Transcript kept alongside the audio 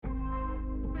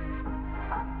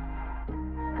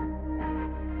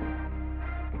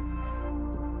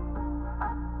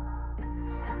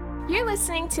You're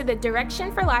listening to the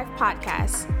Direction for Life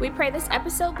podcast. We pray this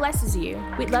episode blesses you.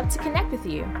 We'd love to connect with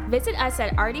you. Visit us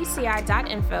at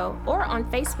rdci.info or on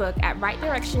Facebook at Right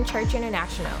Direction Church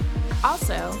International.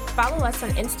 Also, follow us on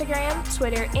Instagram,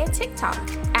 Twitter, and TikTok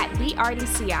at the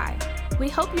RDCI. We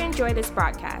hope you enjoy this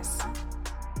broadcast.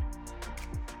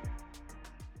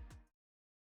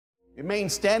 Remain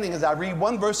standing as I read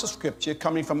one verse of scripture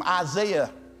coming from Isaiah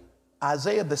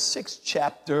the 6th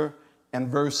chapter and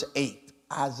verse 8.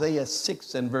 Isaiah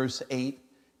 6 and verse 8.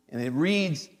 And it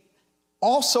reads,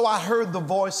 "Also I heard the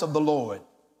voice of the Lord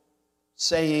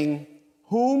saying,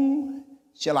 whom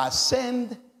shall I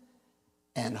send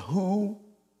and who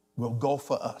will go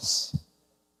for us?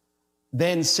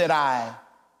 Then said I,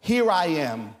 here I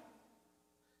am,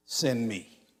 send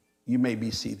me." You may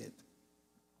be seated.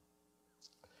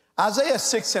 Isaiah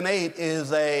 6 and 8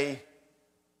 is a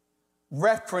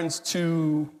reference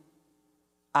to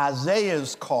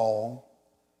Isaiah's call,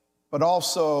 but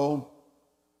also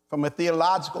from a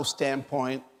theological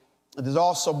standpoint, it is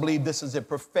also believed this is a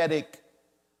prophetic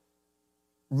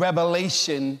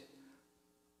revelation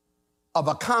of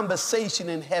a conversation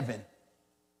in heaven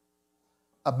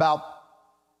about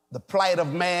the plight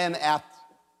of man after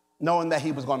knowing that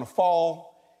he was going to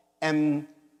fall, and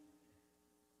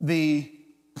the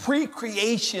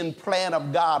pre-creation plan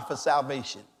of God for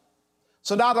salvation.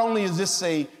 So not only is this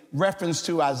a reference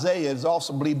to Isaiah, it's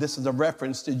also believed this is a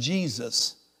reference to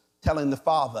Jesus telling the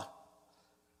Father.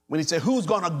 When he said, who's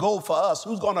going to go for us?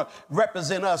 Who's going to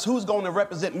represent us? Who's going to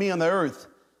represent me on the earth?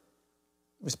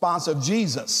 Response of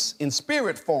Jesus in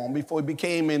spirit form before he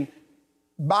became in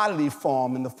bodily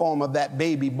form, in the form of that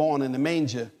baby born in the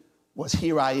manger, was,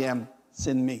 here I am,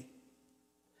 send me.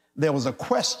 There was a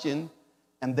question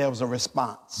and there was a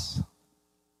response.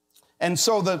 And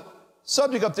so the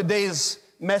subject of today's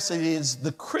message is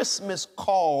the Christmas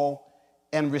call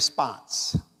and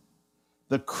response.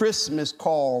 The Christmas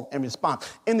call and response.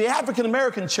 In the African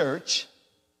American church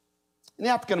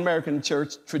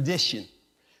tradition,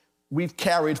 we've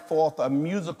carried forth a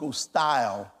musical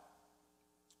style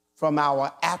from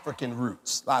our African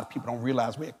roots. A lot of people don't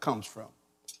realize where it comes from.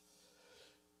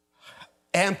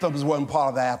 Anthems weren't part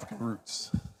of the African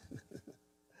roots.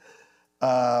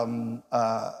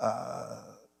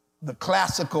 The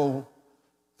classical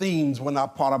themes were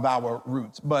not part of our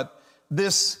roots, but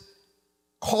this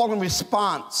call and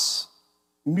response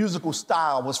musical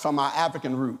style was from our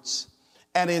African roots,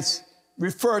 and it's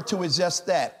referred to as just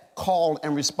that, call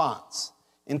and response.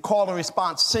 In call and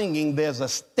response singing, there's a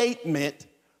statement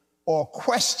or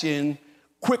question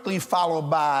quickly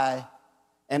followed by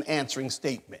an answering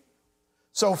statement.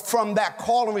 So from that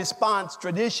call and response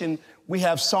tradition, we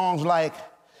have songs like,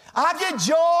 I get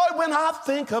joy when I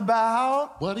think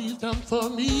about what he's done for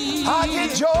me. I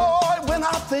get joy when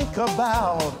I think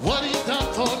about what he's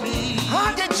done for me.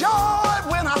 I get joy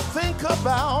when I think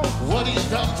about what he's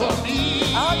done for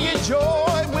me. I get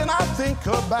joy when I think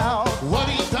about what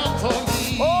he's done for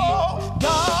me. Oh,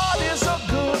 God is a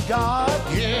good God.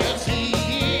 Yes, he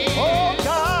is. Oh,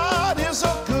 God is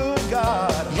a good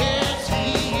God. Yes,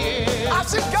 he is. I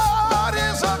said, God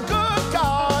is a good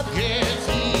God. Yes,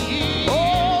 he is.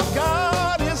 Oh,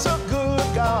 God is a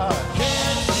good God.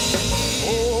 Yes, he is.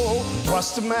 Oh,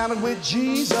 what's the matter with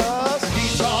Jesus?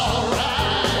 He's all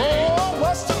right. Oh,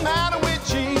 what's the matter with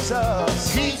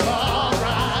Jesus? He's all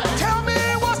right. Tell me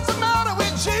what's the matter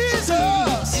with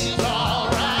Jesus? He's all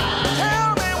right.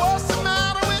 Tell me what's the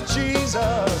matter with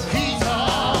Jesus? He's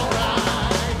all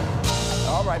right.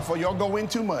 All right, before y'all go in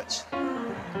too much.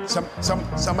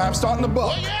 Somebody starting the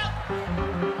book. Oh, yeah.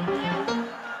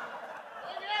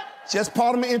 Just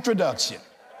part of my introduction.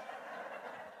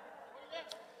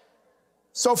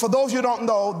 So for those you don't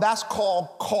know, that's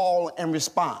called call and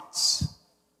response.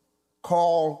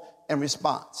 Call and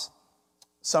response.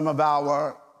 Some of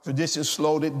our traditions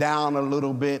slowed it down a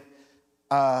little bit,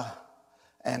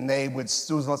 and they would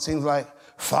do things like,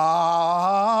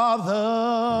 Father.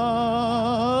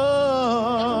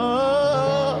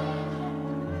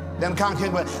 Then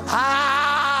congregation went,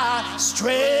 I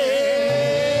stretch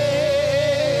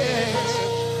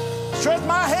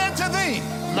my hand to thee.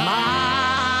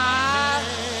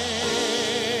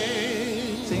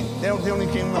 See, they don't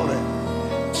even know that.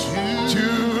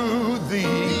 To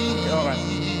thee. All right.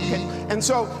 Okay. And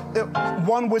so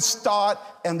one would start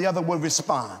and the other would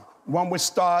respond. One would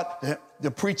start, the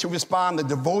preacher would respond, the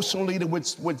devotional leader would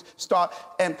start,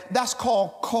 and that's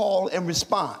called call and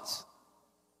response.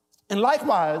 And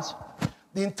likewise,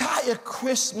 the entire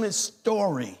Christmas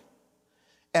story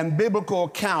and biblical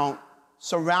account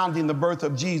surrounding the birth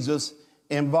of Jesus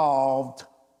involved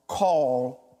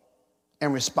call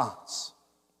and response.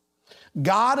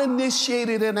 God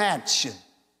initiated an action.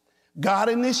 God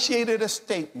initiated a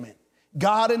statement.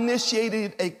 God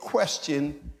initiated a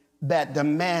question that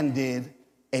demanded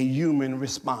a human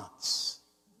response.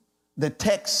 The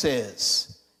text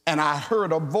says, and I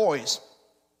heard a voice,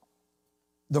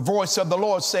 the voice of the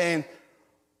Lord saying,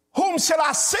 whom shall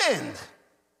I send?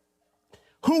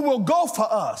 Who will go for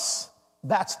us?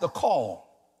 That's the call.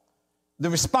 The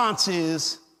response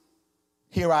is,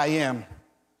 here I am,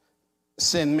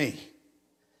 send me.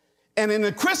 And in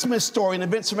the Christmas story and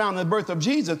events surrounding the birth of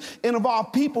Jesus, it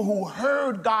involved people who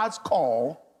heard God's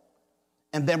call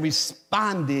and then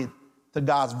responded to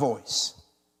God's voice.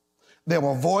 There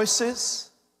were voices,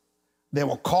 there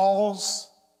were calls,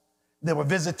 there were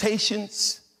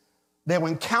visitations, there were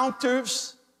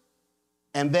encounters,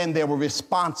 and then there were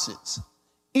responses.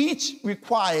 Each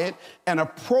required an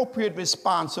appropriate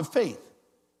response of faith.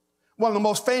 One of the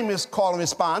most famous call and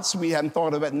response, we hadn't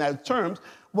thought of it in those terms,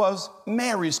 was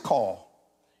Mary's call.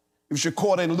 It's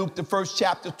recorded in Luke, the first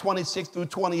chapter, 26 through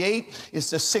 28. It's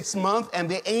the 6th month, and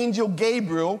the angel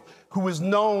Gabriel, who is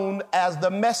known as the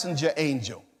messenger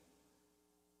angel.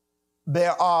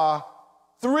 There are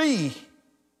 3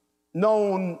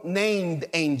 known named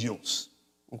angels,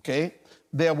 okay?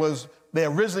 There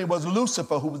originally was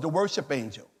Lucifer, who was the worship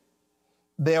angel.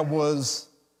 There was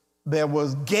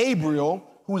Gabriel,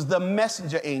 who was the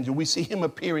messenger angel. We see him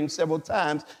appearing several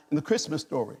times in the Christmas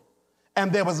story.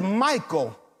 And there was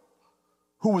Michael,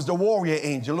 who was the warrior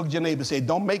angel. Look at your neighbor and say,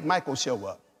 don't make Michael show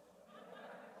up.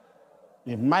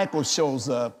 If Michael shows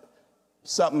up,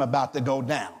 something about to go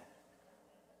down.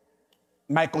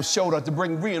 Michael showed up to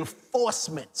bring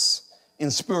reinforcements in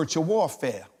spiritual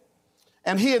warfare.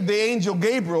 And here the angel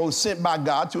Gabriel is sent by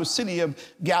God to a city of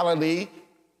Galilee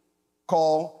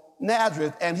called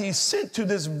Nazareth. And he's sent to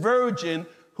this virgin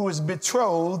who is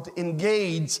betrothed,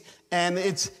 engaged, and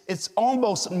it's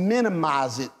almost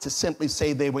minimize it to simply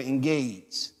say they were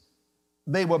engaged.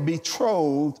 They were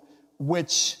betrothed,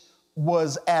 which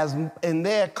was, as in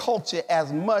their culture,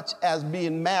 as much as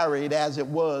being married as it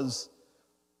was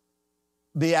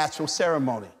the actual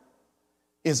ceremony.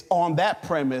 Is on that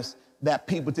premise that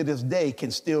people to this day can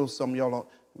still, some of y'all don't,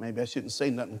 maybe I shouldn't say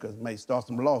nothing because it may start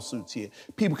some lawsuits here.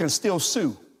 People can still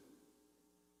sue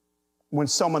when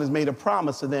someone has made a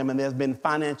promise to them and there's been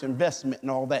financial investment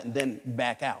and all that and then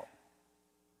back out,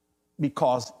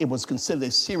 because it was considered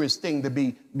a serious thing to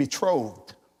be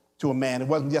betrothed to a man. It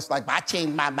wasn't just like, I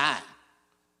changed my mind,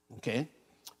 okay?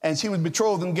 And she was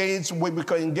betrothed, engaged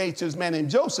to this man named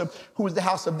Joseph, who was the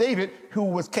house of David,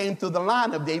 who came through the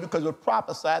line of David, because it was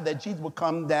prophesied that Jesus would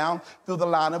come down through the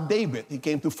line of David. He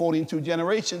came through 42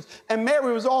 generations. And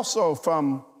Mary was also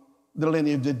from the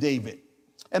lineage of David.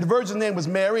 And the virgin's name was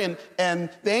Mary, and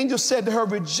the angel said to her,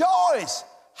 rejoice,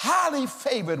 highly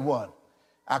favored one.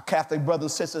 Our Catholic brothers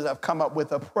and sisters have come up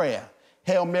with a prayer.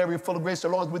 Hail Mary, full of grace, the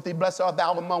Lord is with thee. Blessed art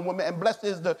thou among women, and blessed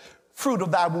is the fruit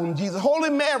of thy womb, Jesus.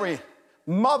 Holy Mary,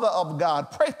 Mother of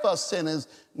God, pray for us sinners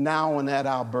now and at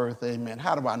our birth. Amen.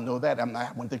 How do I know that?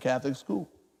 I went to Catholic school.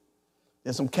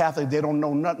 There's some Catholics, they don't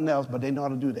know nothing else, but they know how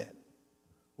to do that.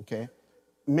 Okay?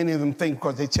 Many of them think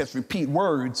because they just repeat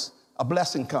words, a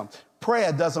blessing comes.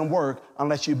 Prayer doesn't work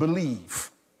unless you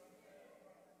believe.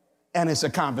 And it's a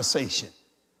conversation,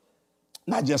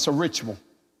 not just a ritual.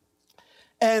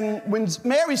 And when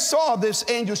Mary saw this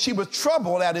angel, she was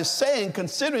troubled at his saying,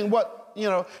 considering what,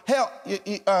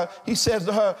 he says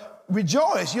to her,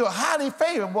 rejoice, you're highly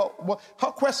favored.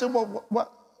 Her question,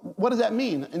 what does that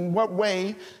mean? In what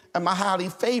way am I highly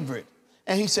favored?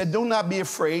 And he said, do not be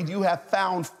afraid. You have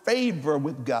found favor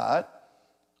with God.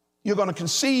 You're going to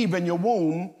conceive in your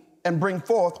womb and bring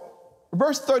forth.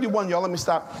 Verse 31, y'all, let me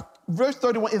stop. Verse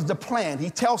 31 is the plan. He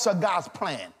tells her God's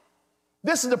plan.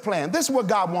 This is the plan. This is what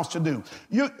God wants to do.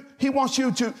 He wants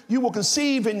you will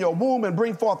conceive in your womb and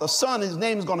bring forth a son. His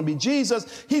name is going to be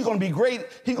Jesus. He's going to be great.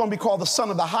 He's going to be called the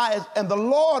Son of the Highest. And the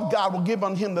Lord God will give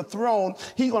unto him the throne.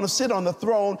 He's going to sit on the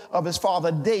throne of his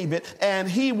father David, and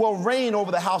he will reign over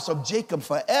the house of Jacob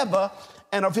forever.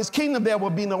 And of his kingdom there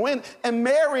will be no end. And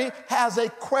Mary has a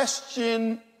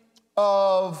question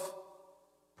of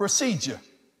procedure.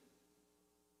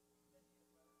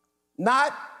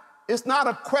 It's not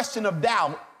a question of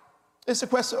doubt. It's a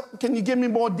question, can you give me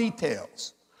more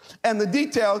details? And the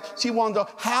details, she wanted to know,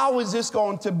 how is this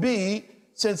going to be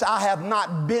since I have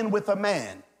not been with a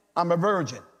man? I'm a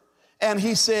virgin. And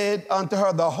he said unto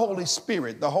her, the Holy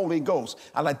Spirit, the Holy Ghost.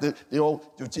 I like the old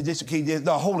tradition,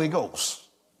 the Holy Ghost.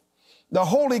 The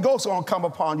Holy Ghost is going to come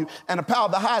upon you, and the power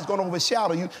of the high is going to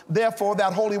overshadow you. Therefore,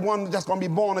 that Holy One that's going to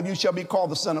be born of you shall be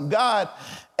called the Son of God.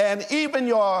 And even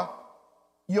your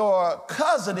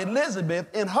cousin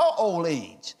Elizabeth, in her old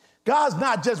age, God's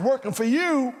not just working for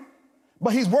you,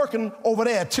 but he's working over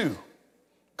there too.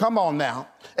 Come on now.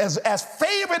 As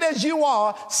favored as you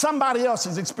are, somebody else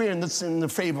is experiencing the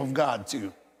favor of God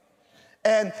too.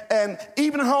 And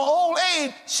even in her old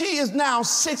age, she is now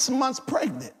 6 months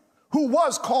pregnant, who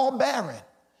was called barren.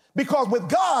 Because with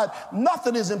God,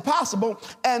 nothing is impossible.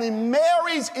 And in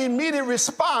Mary's immediate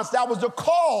response, that was the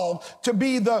call to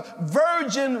be the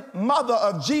virgin mother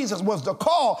of Jesus was the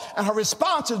call. And her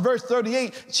response is verse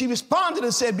 38. She responded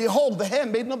and said, behold, the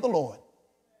handmaiden of the Lord.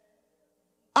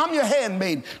 I'm your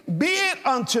handmaiden. Be it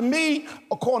unto me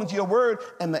according to your word.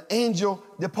 And the angel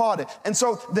departed. And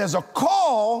so there's a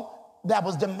call that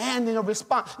was demanding a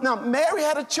response. Now, Mary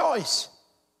had a choice.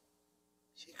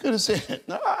 She could have said,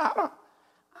 no, I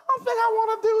don't think I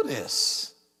want to do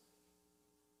this.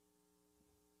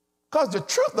 Because the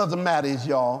truth of the matter is,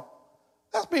 y'all,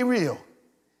 let's be real.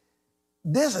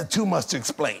 This is too much to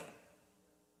explain.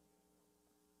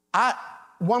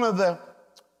 One of the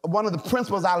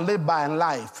principles I live by in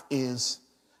life is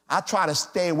I try to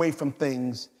stay away from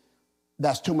things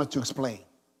that's too much to explain.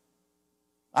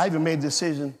 I even made a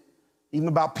decision, even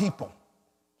about people.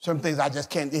 Certain things I just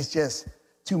can't, it's just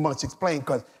too much to explain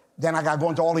because then I got to go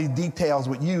into all these details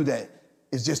with you that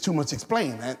is just too much to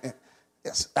explain.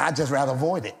 I just rather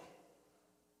avoid it.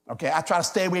 Okay, I try to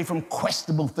stay away from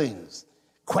questionable things,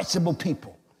 questionable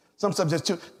people. Some stuff just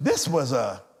too, this was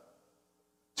a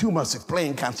too much to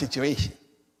explain kind of situation.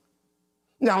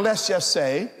 Now, let's just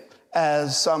say,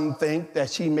 as some think,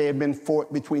 that she may have been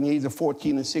between the ages of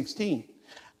 14 and 16.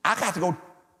 I got to go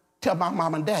tell my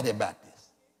mom and daddy about this.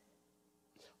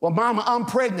 Well, mama, I'm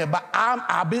pregnant, but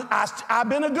I've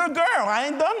been a good girl. I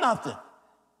ain't done nothing.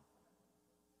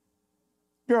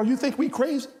 Girl, you think we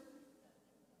crazy?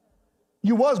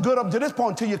 You was good up to this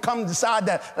point until you come and decide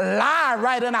to lie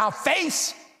right in our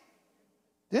face.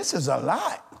 This is a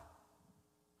lie.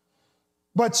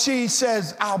 But she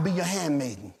says, I'll be your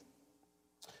handmaiden.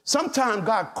 Sometimes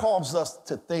God calls us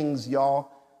to things, y'all,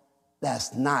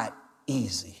 that's not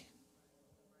easy.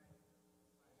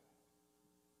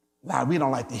 Now, we don't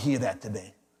like to hear that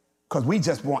today because we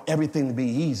just want everything to be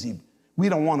easy. We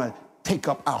don't want to take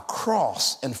up our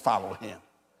cross and follow him.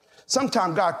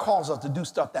 Sometimes God calls us to do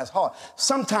stuff that's hard.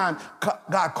 Sometimes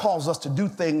God calls us to do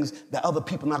things that other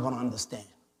people are not going to understand.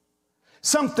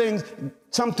 Sometimes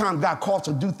God calls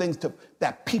us to do things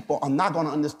that people are not going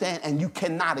to understand and you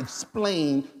cannot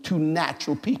explain to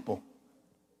natural people.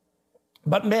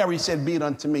 But Mary said, be it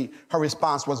unto me. Her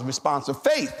response was a response of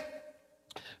faith.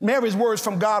 Mary's words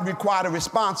from God required a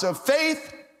response of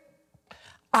faith.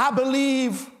 I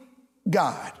believe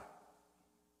God.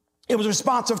 It was a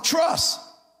response of trust.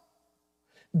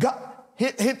 God,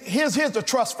 here's the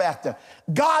trust factor.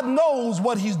 God knows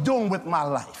what he's doing with my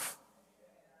life.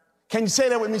 Can you say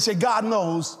that with me? Say, God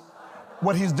knows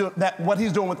what he's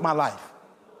doing with my life.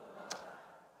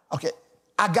 Okay.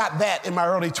 I got that in my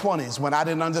early 20s when I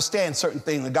didn't understand certain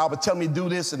things. And God would tell me to do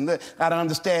this and that. I didn't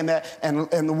understand that.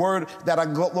 And the word that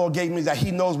the Lord gave me is that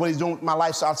he knows what he's doing with my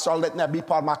life. So I started letting that be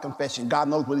part of my confession. God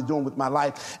knows what he's doing with my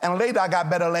life. And later I got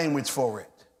better language for it.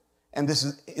 And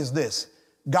this is this.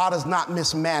 God is not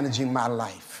mismanaging my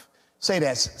life. Say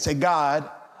that. Say, God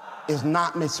is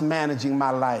not mismanaging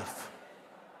my life.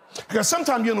 Because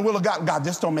sometimes you're in the will of God. God,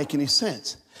 this don't make any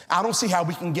sense. I don't see how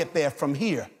we can get there from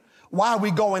here. Why are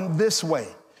we going this way?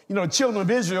 You know, the children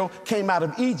of Israel came out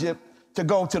of Egypt to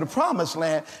go to the promised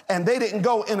land, and they didn't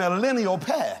go in a linear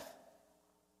path.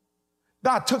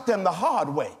 God took them the hard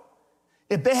way.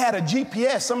 If they had a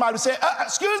GPS, somebody would say,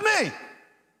 excuse me,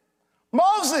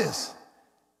 Moses,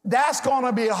 that's going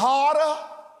to be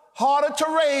harder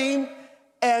terrain,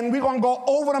 and we're going to go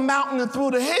over the mountain and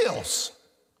through the hills.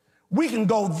 We can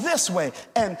go this way.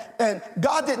 And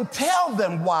God didn't tell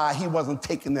them why he wasn't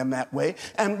taking them that way.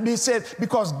 And he said,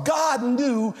 because God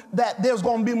knew that there's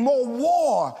going to be more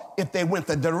war if they went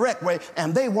the direct way,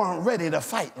 and they weren't ready to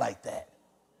fight like that.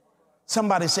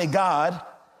 Somebody say, God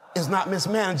is not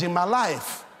mismanaging my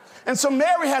life. And so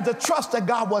Mary had to trust that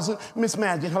God wasn't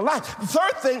mismanaging her life. The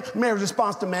third thing Mary's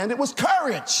response demanded was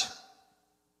courage.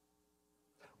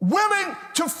 Willing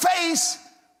to face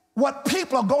what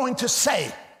people are going to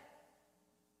say.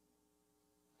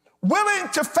 Willing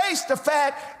to face the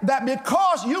fact that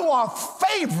because you are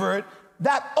favored,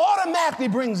 that automatically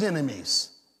brings enemies.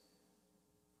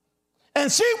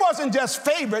 And she wasn't just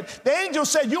favored. The angel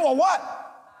said, you are what?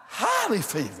 Highly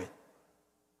favored.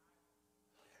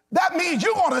 That means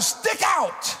you're going to stick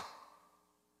out.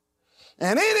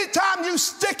 And anytime you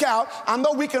stick out, I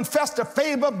know we confess the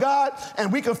favor of God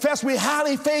and we confess we're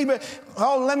highly favored.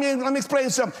 Oh, let me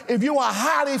explain something. If you are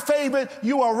highly favored,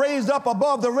 you are raised up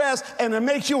above the rest and it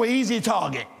makes you an easy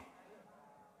target.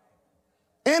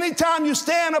 Anytime you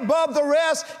stand above the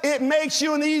rest, it makes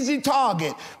you an easy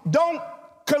target. Don't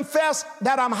confess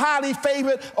that I'm highly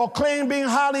favored or claim being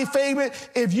highly favored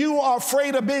if you are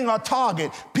afraid of being a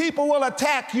target. People will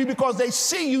attack you because they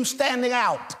see you standing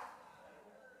out.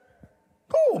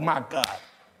 Oh, my God.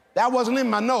 That wasn't in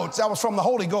my notes. That was from the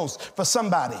Holy Ghost for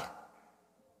somebody.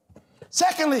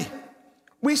 Secondly,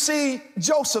 we see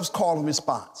Joseph's call and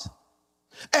response.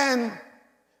 And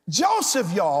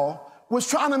Joseph, y'all, was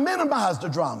trying to minimize the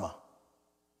drama.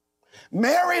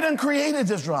 Married and created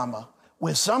this drama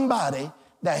with somebody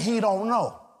that he don't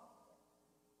know.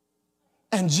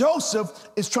 And Joseph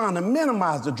is trying to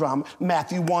minimize the drama.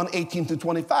 Matthew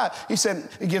 1:18-25. He said,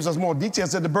 he gives us more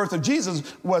details that the birth of Jesus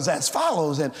was as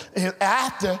follows. And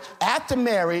after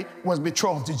Mary was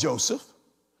betrothed to Joseph,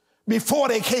 before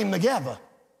they came together,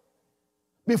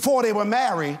 before they were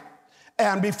married,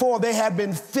 and before they had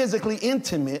been physically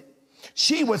intimate,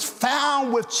 she was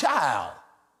found with child.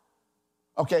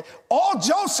 Okay, all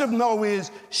Joseph knows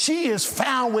is she is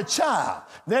found with child.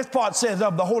 Next part says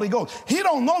of the Holy Ghost. He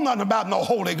don't know nothing about no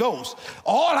Holy Ghost.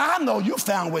 All I know, you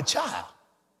found with child.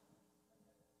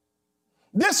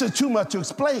 This is too much to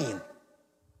explain.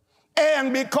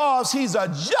 And because he's a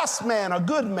just man, a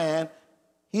good man,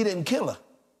 he didn't kill her.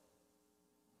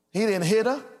 He didn't hit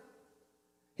her.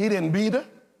 He didn't beat her.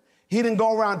 He didn't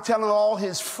go around telling all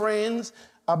his friends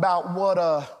about what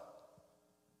a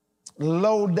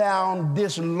low-down,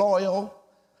 disloyal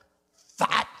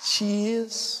thought she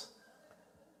is.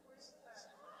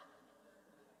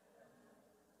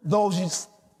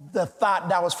 The thought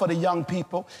that was for the young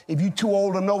people. If you're too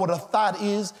old to know what a thought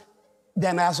is,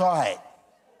 then that's all right.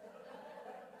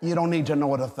 You don't need to know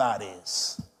what a thought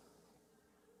is.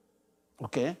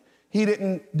 Okay? He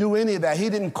didn't do any of that. He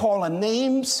didn't call her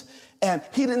names. And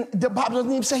the Bible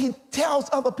doesn't even say he tells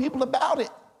other people about it.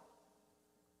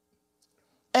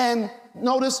 And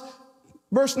notice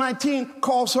verse 19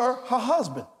 calls her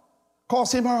husband,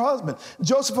 calls him her husband.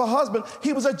 Joseph, her husband,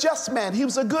 he was a just man. He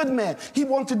was a good man. He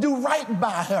wanted to do right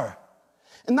by her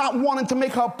and not wanting to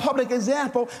make her a public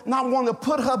example, not wanting to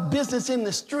put her business in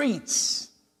the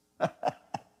streets,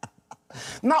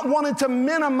 not wanting to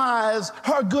minimize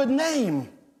her good name.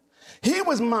 He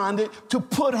was minded to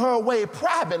put her away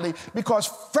privately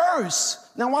because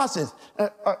first, now watch this.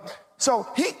 So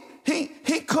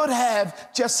he could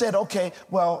have just said, okay,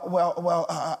 I'm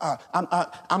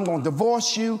going to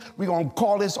divorce you. We're going to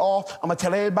call this off. I'm going to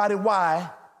tell everybody why.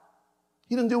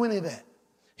 He didn't do any of that.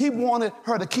 He wanted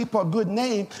her to keep her good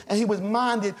name, and he was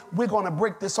minded, we're going to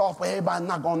break this off where everybody's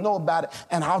not going to know about it,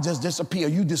 and I'll just disappear.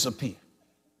 You disappear.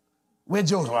 Where's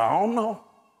Joseph? I don't know.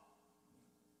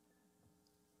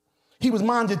 He was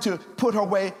minded to put her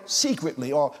away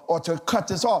secretly or to cut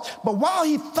this off. But while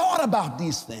he thought about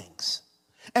these things,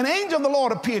 an angel of the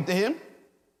Lord appeared to him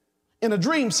in a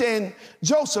dream saying,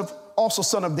 Joseph, also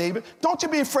son of David, don't you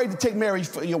be afraid to take Mary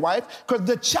for your wife, because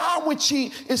the child which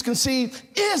she is conceived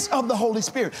is of the Holy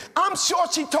Spirit. I'm sure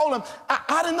she told him,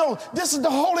 I didn't know, this is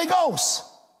the Holy Ghost.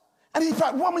 And he's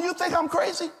like, woman, you think I'm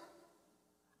crazy?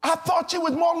 I thought you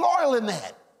was more loyal than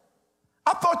that.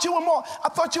 I thought you were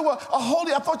a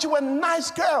holy, I thought you were a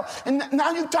nice girl. And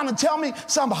now you're trying to tell me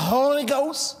some Holy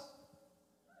Ghost?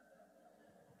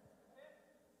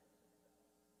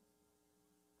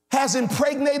 Has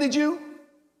impregnated you?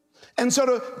 And so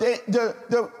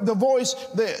the voice,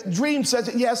 the dream says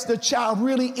that yes, the child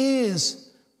really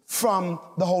is from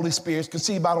the Holy Spirit,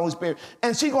 conceived by the Holy Spirit.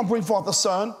 And she's going to bring forth a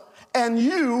son. And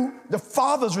you, the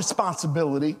father's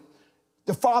responsibility,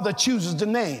 the father chooses the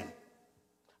name.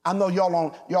 I know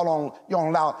y'all don't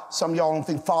allow, some of y'all don't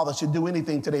think fathers should do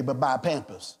anything today but buy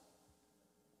Pampers.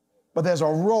 But there's a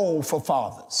role for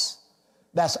fathers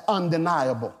that's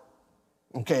undeniable,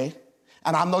 okay?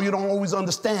 And I know you don't always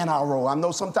understand our role. I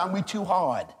know sometimes we're too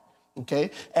hard, okay?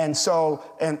 And so,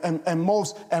 and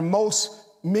most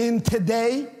men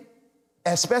today,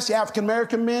 especially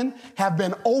African-American men, have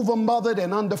been over-mothered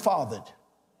and under-fathered.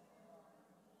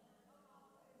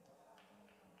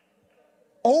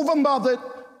 Over-mothered,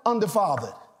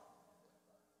 under-fathered.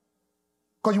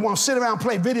 Because you want to sit around and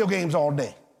play video games all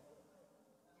day.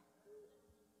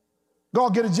 Go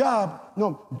get a job.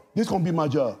 No, this is going to be my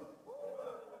job.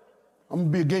 I'm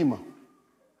going to be a gamer.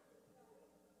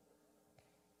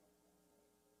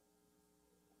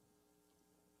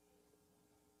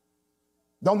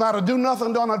 Don't know how to do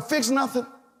nothing, don't know how to fix nothing.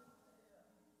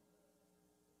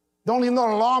 Don't even know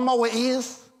what a lawnmower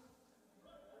is.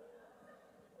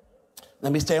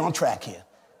 Let me stay on track here.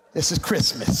 This is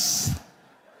Christmas.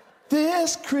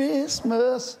 This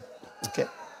Christmas. Okay.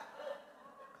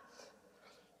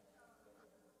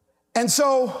 And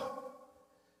so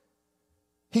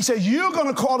He said, you're going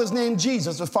to call his name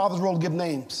Jesus. The Father's role to give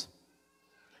names.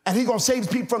 And he's going to save his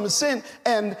people from the sin.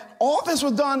 And all this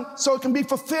was done so it can be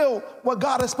fulfilled what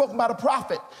God has spoken by the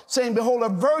prophet, saying, behold, a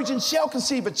virgin shall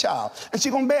conceive a child, and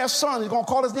she's going to bear a son. He's going to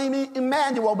call his name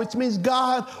Emmanuel, which means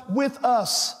God with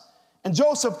us. And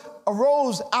Joseph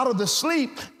arose out of the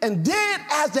sleep and did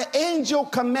as the angel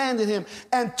commanded him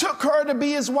and took her to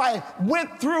be his wife,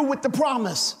 went through with the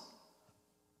promise.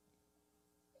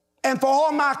 And for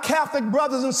all my Catholic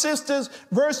brothers and sisters,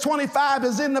 verse 25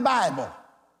 is in the Bible.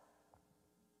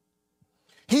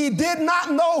 He did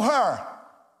not know her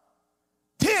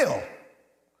until.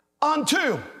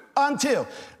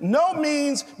 No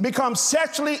means become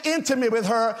sexually intimate with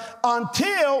her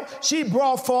until she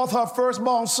brought forth her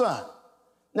firstborn son.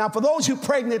 Now, for those who are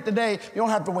pregnant today, you don't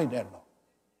have to wait that long.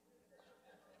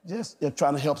 Just they're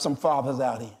trying to help some fathers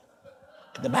out here.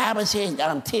 The Bible says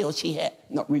that until she had,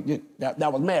 no,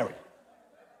 that was Mary.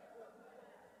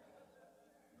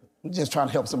 I'm just trying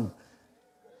to help some.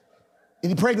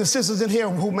 Any pregnant sisters in here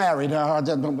who married?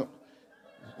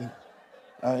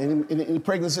 Any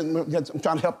pregnant sisters, I'm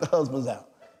trying to help the husbands out.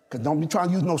 Because don't be trying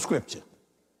to use no scripture.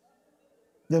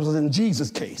 That was in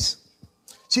Jesus' case.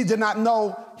 She did not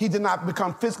know, he did not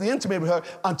become physically intimate with her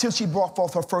until she brought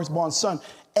forth her firstborn son.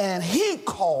 And he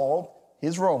called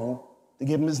his role to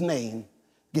give him his name,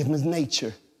 give him his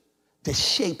nature, to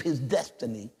shape his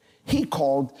destiny. He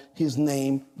called his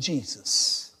name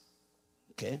Jesus.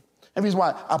 Okay? And the reason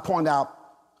why I point out,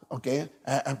 okay,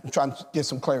 I'm trying to get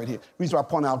some clarity here. The reason why I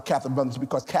point out Catholic brothers is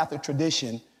because Catholic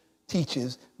tradition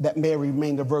teaches that Mary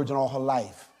remained a virgin all her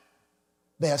life.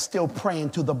 They are still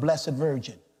praying to the Blessed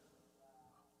Virgin.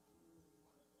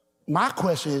 My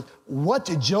question is, what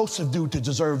did Joseph do to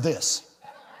deserve this?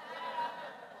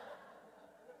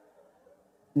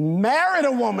 Married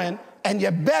a woman, and you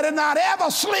better not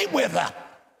ever sleep with her.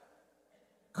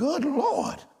 Good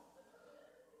Lord.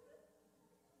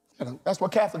 That's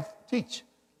what Catholics teach.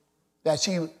 That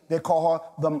they call her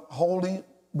the Holy,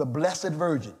 the Blessed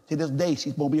Virgin. To this day,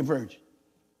 she's supposed to be a virgin.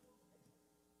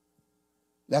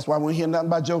 That's why when we hear nothing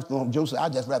about Joseph,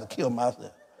 I'd just rather kill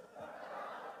myself.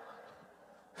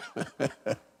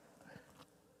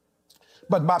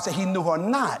 But Bob said he knew her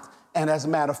not. And as a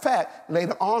matter of fact,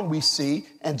 later on we see,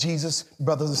 and Jesus,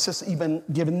 brothers and sisters, even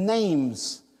given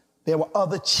names. There were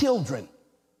other children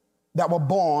that were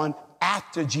born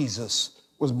after Jesus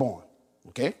was born.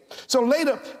 Okay? So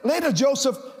later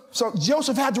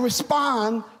Joseph had to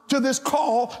respond to this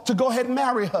call to go ahead and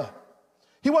marry her.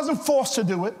 He wasn't forced to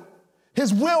do it.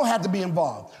 His will had to be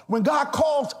involved. When God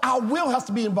calls, our will has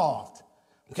to be involved.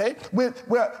 Okay? We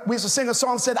used to sing a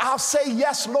song that said, I'll say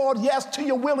yes, Lord, yes, to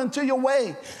your will and to your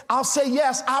way. I'll say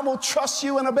yes, I will trust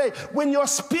you and obey. When your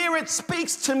spirit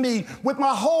speaks to me with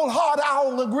my whole heart, I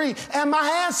will agree. And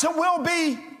my answer will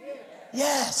be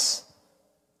yes.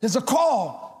 There's a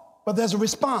call, but there's a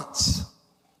response.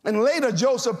 And later,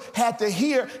 Joseph had to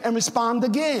hear and respond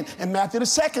again. In Matthew, the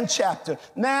 2nd chapter.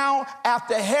 Now,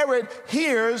 after Herod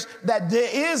hears that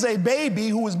there is a baby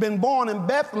who has been born in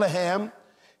Bethlehem,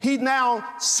 he now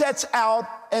sets out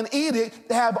an edict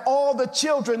to have all the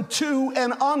children 2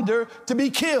 and under to be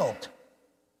killed.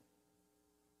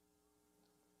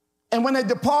 And when they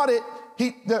departed,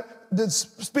 the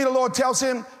Spirit of the Lord tells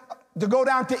him to go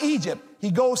down to Egypt.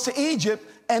 He goes to Egypt,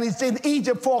 and he's in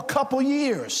Egypt for a couple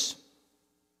years.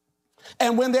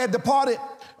 And when they had departed,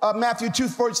 Matthew 2,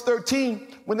 verse 13,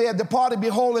 when they had departed,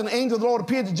 behold, an angel of the Lord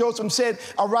appeared to Joseph and said,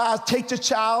 arise, take the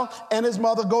child and his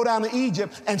mother, go down to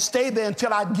Egypt and stay there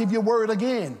until I give you word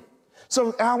again.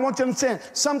 So I want you to understand,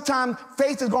 sometimes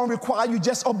faith is going to require you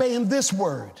just obeying this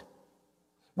word.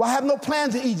 Well, I have no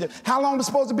plans in Egypt. How long am I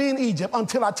supposed to be in Egypt?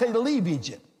 Until I tell you to leave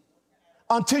Egypt.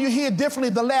 Until you hear differently,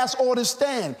 the last orders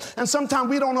stand. And sometimes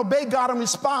we don't obey God and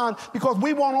respond because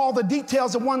we want all the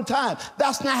details at one time.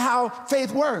 That's not how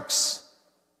faith works.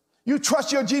 You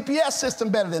trust your GPS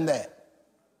system better than that.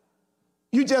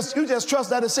 You just trust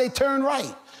that it say turn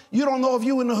right. You don't know if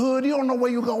you're in the hood. You don't know where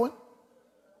you're going.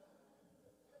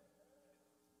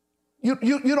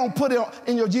 You don't put it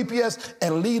in your GPS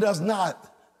and lead us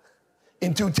not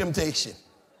into temptation.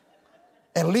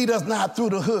 And lead us not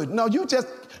through the hood. No, you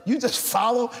just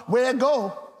follow where it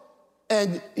go,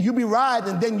 and you be riding,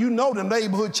 and then you know the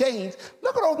neighborhood changed.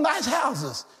 Look at those nice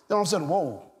houses. Then all of a sudden,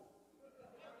 whoa.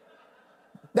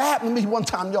 That happened to me one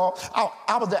time, y'all.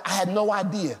 I was there. I had no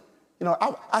idea. You know,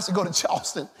 I used to go to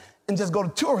Charleston and just go to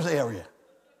tourist area.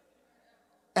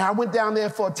 And I went down there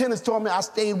for a tennis tournament. I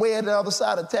stayed way at the other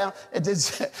side of town at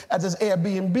this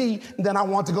Airbnb, and then I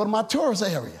wanted to go to my tourist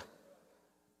area.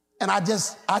 And I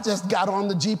just got on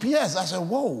the GPS. I said,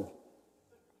 whoa,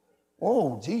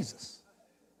 Jesus.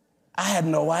 I had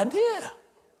no idea.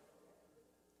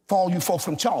 for all you folks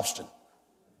from Charleston,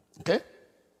 okay?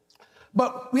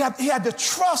 But he had to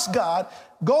trust God,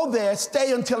 go there,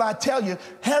 stay until I tell you,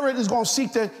 Herod is going to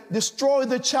seek to destroy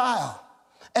the child.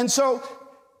 And so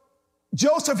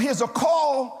Joseph hears a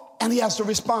call and he has to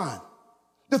respond.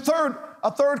 A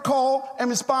third call and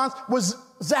response was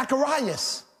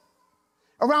Zacharias.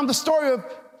 Around the story of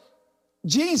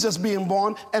Jesus being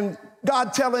born and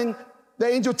the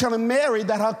angel telling Mary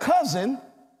that her cousin,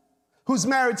 who's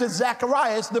married to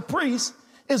Zacharias, the priest,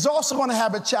 is also going to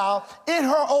have a child in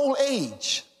her old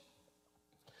age.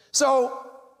 So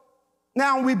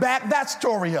now we back that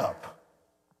story up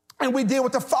and we deal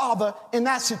with the father in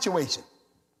that situation.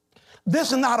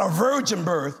 This is not a virgin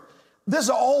birth. This is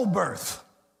an old birth.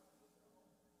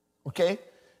 Okay?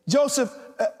 Zacharias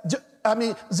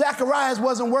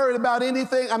wasn't worried about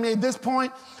anything. At this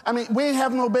point, we ain't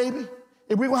have no baby.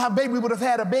 If we were going to have a baby, we would have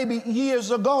had a baby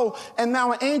years ago. And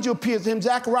now an angel appears to him.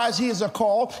 Zacharias, he is a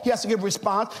call. He has to give a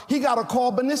response. He got a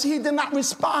call, but he did not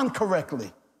respond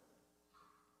correctly.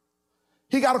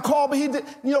 He got a call, but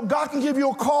God can give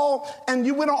you a call and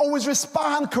you don't always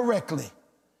respond correctly.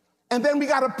 And then we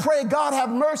got to pray, God have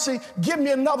mercy, give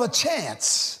me another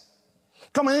chance.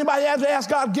 Come on, anybody ever ask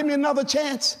God, give me another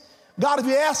chance? God, if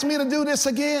you ask me to do this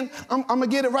again, I'm going to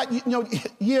get it right.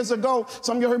 Years ago,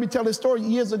 some of you heard me tell this story.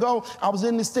 Years ago, I was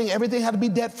in this thing. Everything had to be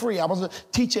debt-free. I was a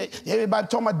teacher. Everybody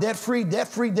talking about debt-free,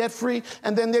 debt-free, debt-free.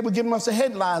 And then they were giving us the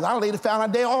headlines. I later found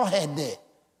out they all had debt.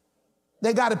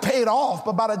 They got it paid off,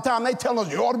 but by the time they tell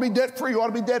us, you ought to be debt-free, you ought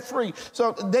to be debt-free.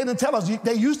 So they didn't tell us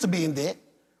they used to be in debt,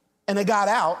 and they got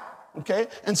out, okay?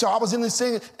 And so I was in this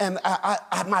thing, and I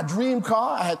had my dream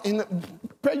car.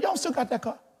 Y'all still got that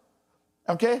car?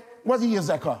 Okay, what year is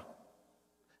that car?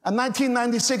 A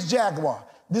 1996 Jaguar.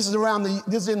 This is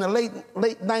in the late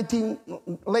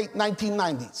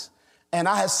 1990s. And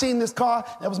I had seen this car.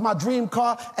 That was my dream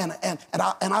car. And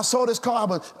I saw this car. I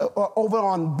was over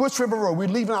on Bush River Road. We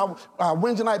were leaving our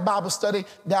Wednesday night Bible study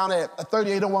down at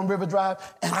 3801 River Drive.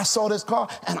 And I saw this car,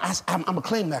 and I'm going to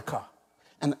claim that car.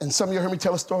 And some of you heard me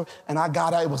tell a story. And I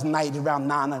got out. It was night, around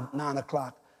 9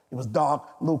 o'clock. It was dark,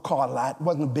 little car lot. It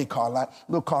wasn't a big car lot,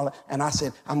 little car lot. And I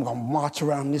said, I'm going to march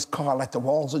around this car like the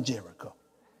walls of Jericho.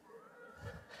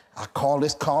 I call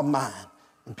this car mine.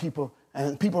 And people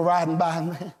riding by,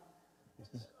 man.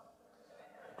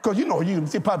 Because you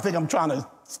probably think I'm trying to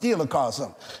steal a car or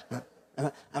something.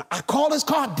 And I call this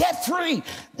car debt-free.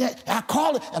 I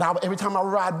call it, and every time I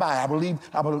ride by, I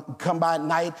would come by at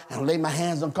night and lay my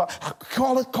hands on the car. I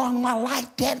call this car my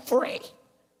life debt-free.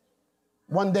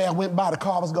 One day I went by, the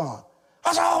car was gone.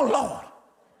 I said, oh, Lord.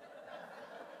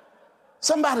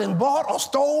 Somebody bought or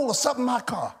stole or something in my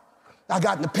car. I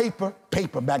got in the paper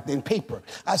back then, paper.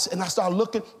 And I started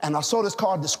looking, and I saw this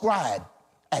car described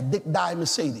at Dick Dye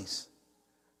Mercedes.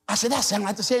 I said, that sounds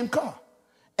like the same car.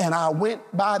 And I went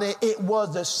by there. It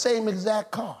was the same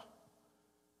exact car.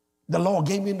 The Lord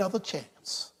gave me another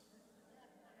chance.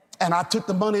 And I took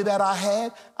the money that I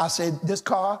had. I said, this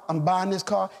car, I'm buying this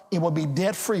car. It will be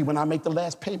debt-free when I make the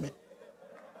last payment.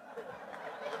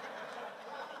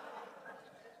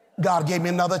 God gave me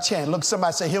another chance. Look,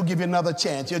 somebody say, he'll give you another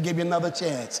chance. He'll give you another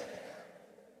chance.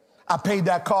 I paid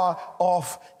that car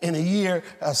off in a year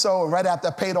or so. And right after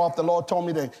I paid off, the Lord told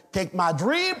me to take my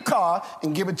dream car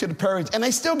and give it to the parents. And they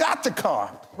still got the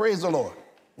car. Praise the Lord.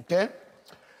 Okay?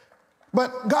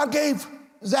 But God gave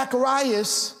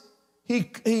Zacharias, he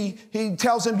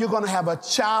tells him, you're going to have a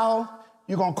child.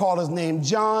 You're going to call his name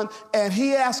John. And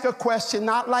he asked a question,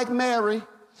 not like Mary.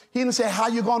 He didn't say, how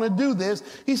you going to do this?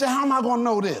 He said, how am I going to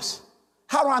know this?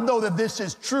 How do I know that this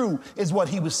is true, is what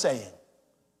he was saying.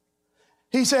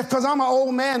 He said, because I'm an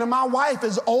old man and my wife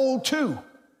is old too,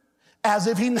 as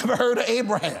if he never heard of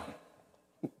Abraham.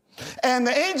 And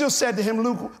the angel said to him,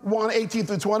 Luke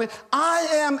 1:18-20, I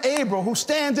am Abel who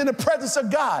stands in the presence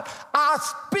of God. I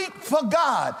speak for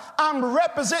God. I'm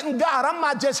representing God. I'm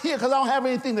not just here because I don't have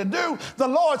anything to do. The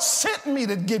Lord sent me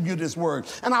to give you this word.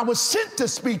 And I was sent to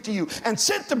speak to you and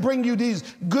sent to bring you this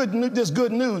good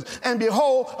news. And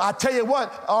behold, I tell you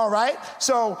what, all right,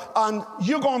 so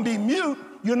you're going to be mute.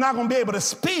 You're not going to be able to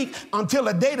speak until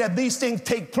the day that these things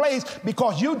take place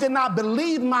because you did not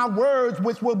believe my words,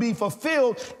 which will be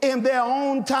fulfilled in their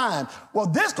own time. Well,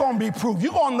 this going to be proof.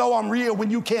 You're going to know I'm real when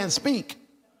you can't speak.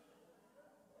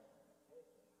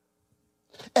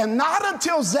 And not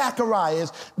until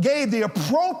Zacharias gave the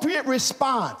appropriate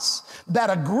response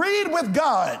that agreed with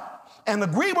God and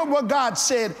agreed with what God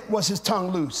said was his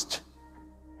tongue loosed.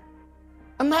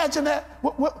 Imagine that.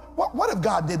 What if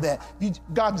God did that?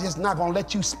 God's just not going to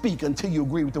let you speak until you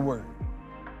agree with the word.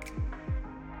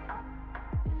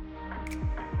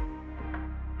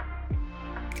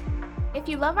 If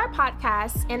you love our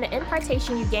podcast and the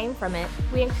impartation you gain from it,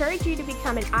 we encourage you to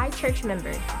become an iChurch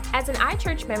member. As an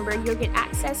iChurch member, you'll get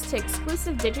access to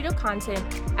exclusive digital content,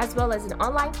 as well as an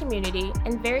online community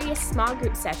and various small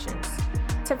group sessions.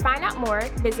 To find out more,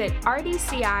 visit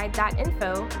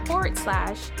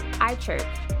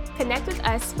rdci.info/iChurch. Connect with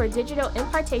us for digital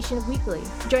impartation weekly.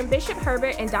 Join Bishop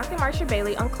Herbert and Dr. Marsha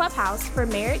Bailey on Clubhouse for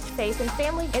Marriage, Faith, and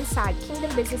Family Inside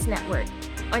Kingdom Business Network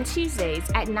on Tuesdays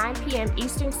at 9 p.m.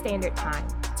 Eastern Standard Time.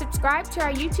 Subscribe to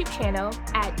our YouTube channel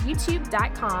at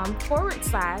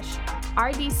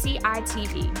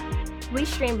youtube.com/RDCITV. We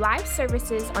stream live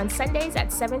services on Sundays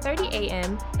at 7:30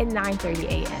 a.m. and 9:30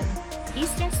 a.m.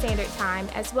 Eastern Standard Time,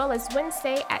 as well as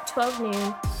Wednesday at 12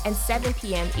 noon and 7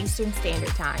 p.m. Eastern Standard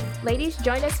Time. Ladies,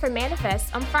 join us for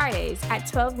Manifest on Fridays at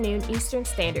 12 noon Eastern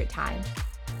Standard Time.